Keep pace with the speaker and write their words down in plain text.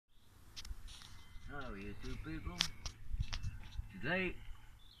YouTube people. Today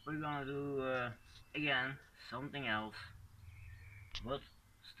we're gonna do again something else, but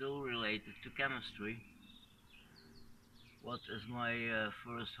still related to chemistry. What is my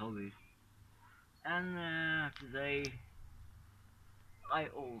first hobby, and today I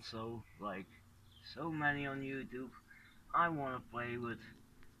also, like so many on YouTube, I wanna play with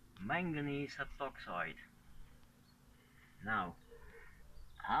manganese heptoxide. Now,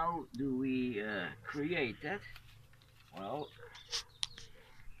 how do we create that? Well,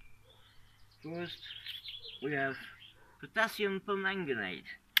 first we have potassium permanganate,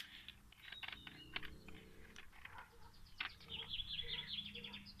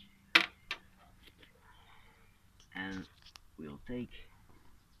 and we'll take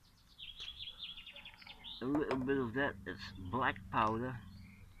a little bit of that. It's black powder.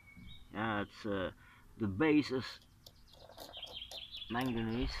 It's the base is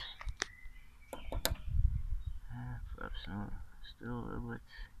manganese. Perhaps not, still a little bit.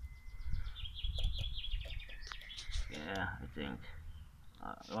 Yeah, I think.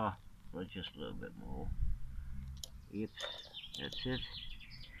 Oh, but just a little bit more. Yep, that's it.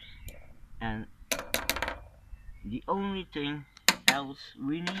 And the only thing else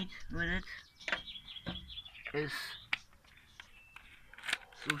we need with it is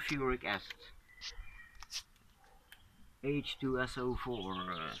sulfuric acid.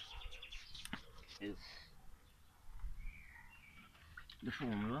 H2SO4 is the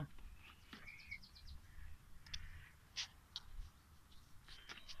formula.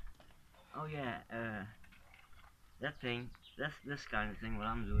 Oh yeah, that thing, that's this kind of thing what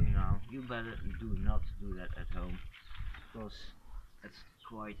I'm doing now. You better do not do that at home, because it's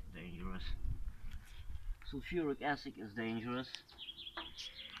quite dangerous. Sulfuric acid is dangerous.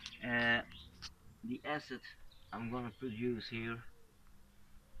 The acid I'm gonna produce here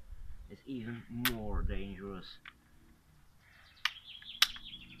is even more dangerous.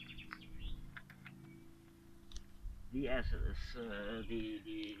 The acid is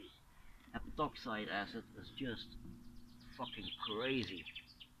the heptoxide acid is just fucking crazy.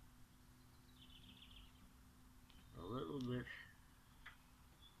 A little bit.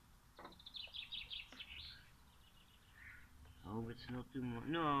 Oh, it's not too much.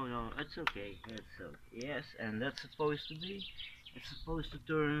 No, it's okay. It's okay. Yes, and that's supposed to be. It's supposed to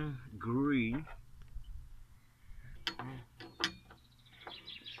turn green.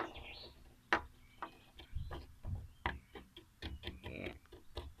 Yeah.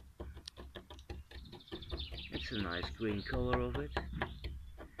 It's a nice green color of it.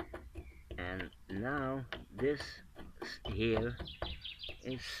 And now this here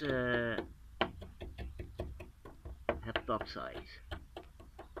is heptoxide.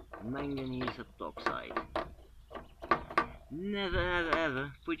 Manganese heptoxide. Never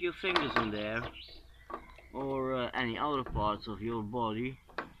ever put your fingers in there or any other parts of your body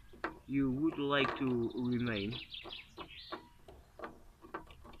you would like to remain.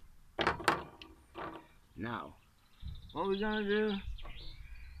 Now, what we're gonna do,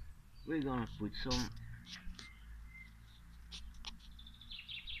 we're gonna put some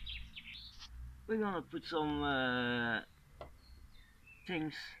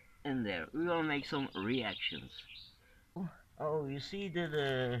things in there. We're gonna make some reactions. Oh, you see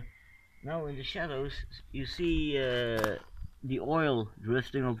that now in the shadows you see the oil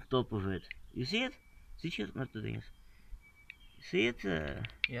drifting on top of it. You see it? Zie je het met de dingen? See it?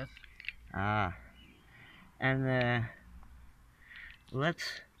 Yes. Ah, and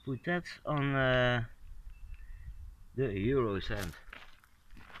let's put that on the euro cent.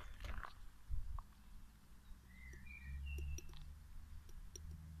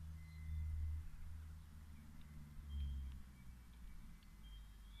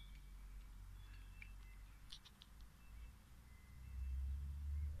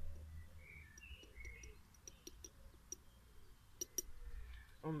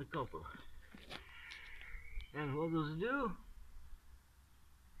 On the copper. And what does it do?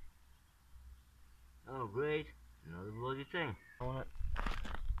 Oh great, another bloody thing. I want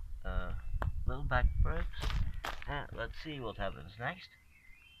it little back perhaps. And let's see what happens next.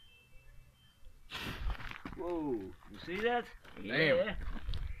 Whoa, you see that? Damn. Yeah.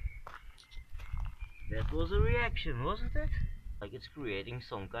 That was a reaction, wasn't it? Like it's creating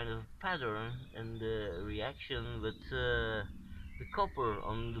some kind of pattern in the reaction with the copper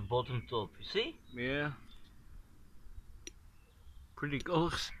on the bottom top, you see? Yeah. Pretty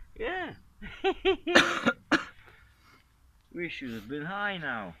close. Yeah. We should have been high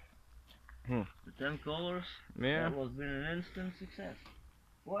now. The 10 colors, Yeah. that was been an instant success.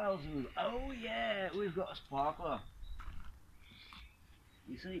 What else do we got? Oh yeah, we've got a sparkler.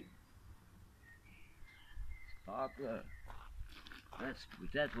 You see? sparkler. Let's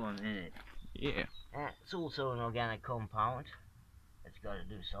put that one in it. Yeah. It's also an organic compound. It's got to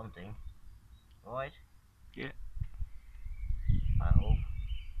do something, right? Yeah. I hope.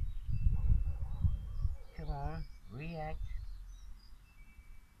 Come on, react.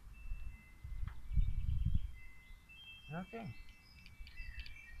 Nothing.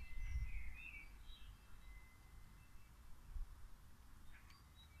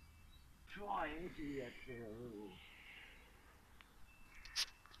 Try into that little.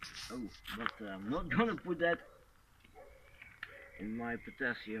 Oh, but I'm not gonna put that in my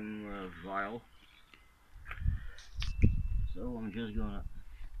potassium vial. So I'm just gonna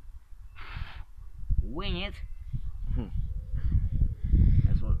wing it.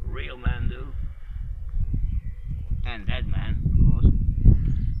 That's what real men do. And dead man, of course.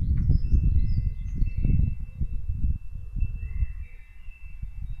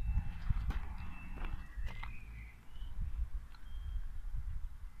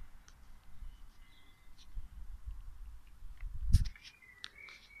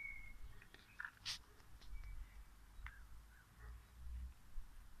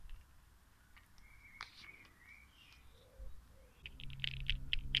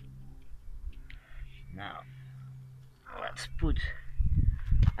 Now, let's put,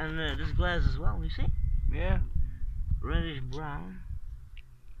 and this glass as well, you see? Yeah. Reddish brown.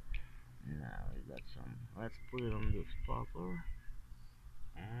 Now we got some, let's put it on the sparkler.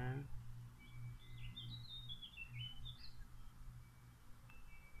 And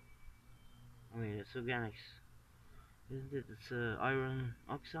I mean, it's organics, isn't it? It's iron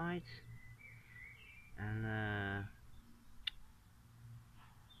oxide and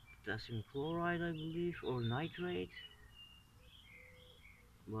potassium chloride, I believe, or nitrate.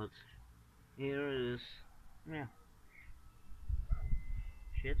 But here it is. Yeah.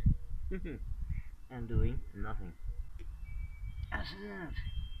 Shit. And doing nothing. Accident.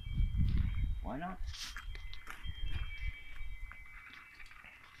 Why not?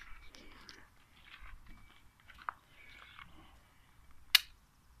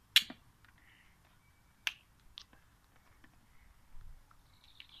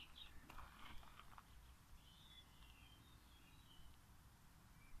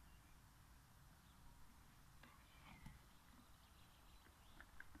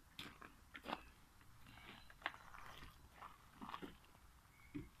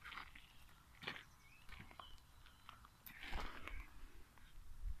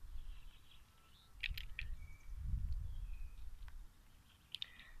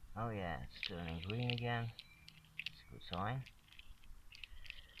 Oh yeah, it's turning green again. It's a good sign.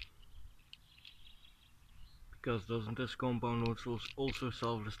 Because doesn't this compound also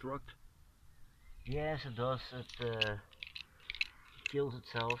self-destruct? Yes, it does. It kills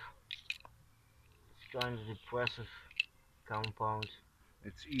itself. It's kind of depressive compound.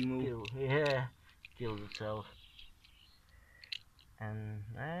 It's emo. Yeah, kills itself. And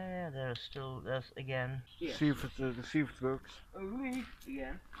there's again. Yes. See if it works. A leaf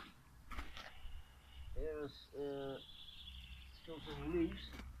again. There's still some leaves.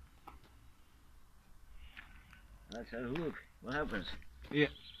 Let's have a look. What happens? Yeah.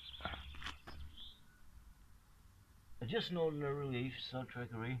 Just an ordinary leaf, no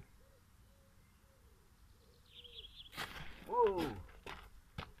trickery. Whoa!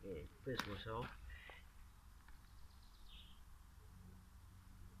 Yeah, pissed myself.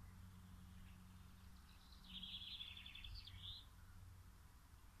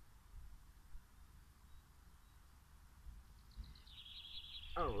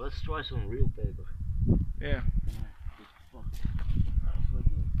 Oh, let's try some real paper. Yeah. Oh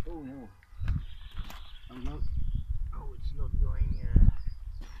no. I'm not. Oh, it's not going.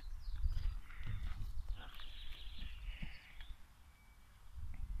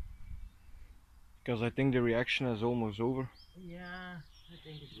 Because I think the reaction is almost over. Yeah, I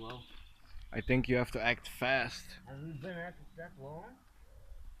think as well. I think you have to act fast. Have we been at it that long?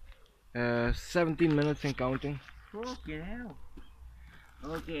 17 minutes and counting. Fucking hell.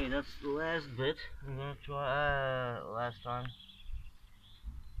 Okay, that's the last bit. I'm gonna try last time.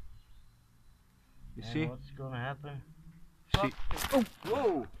 You And see? what's gonna happen? See? Oh,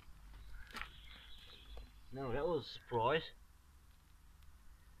 whoa! No, that was a surprise.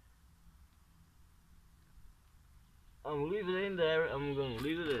 I'm gonna leave it in there. I'm gonna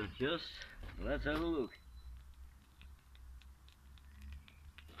leave it in. Just let's have a look.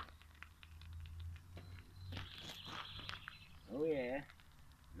 Oh yeah,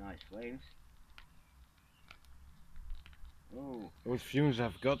 nice flames. Oh. Those fumes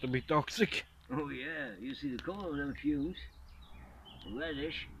have got to be toxic. Oh yeah, you see the color of them fumes.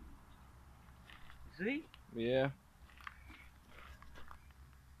 Reddish. See? Yeah.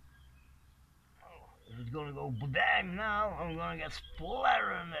 If it's gonna go bang now, I'm gonna get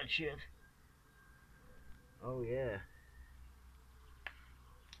splattered in that shit. Oh yeah.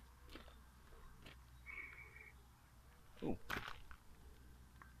 Oh.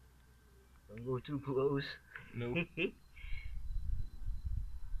 Don't go too close. No.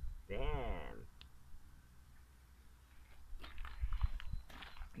 Damn.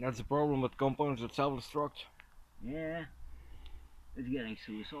 That's the problem with compounds that self-destruct. Yeah. It's getting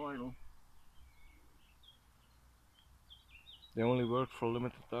suicidal. They only work for a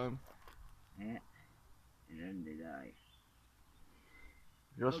limited time. Yeah. And then they die.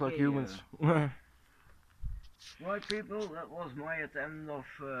 Just like Okay, humans. right people, that was my attempt of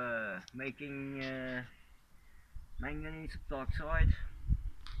making manganese heptoxide.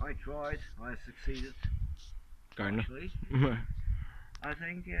 I tried, I succeeded. Kinda. Actually. I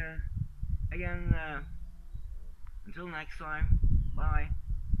think, again, until next time, bye.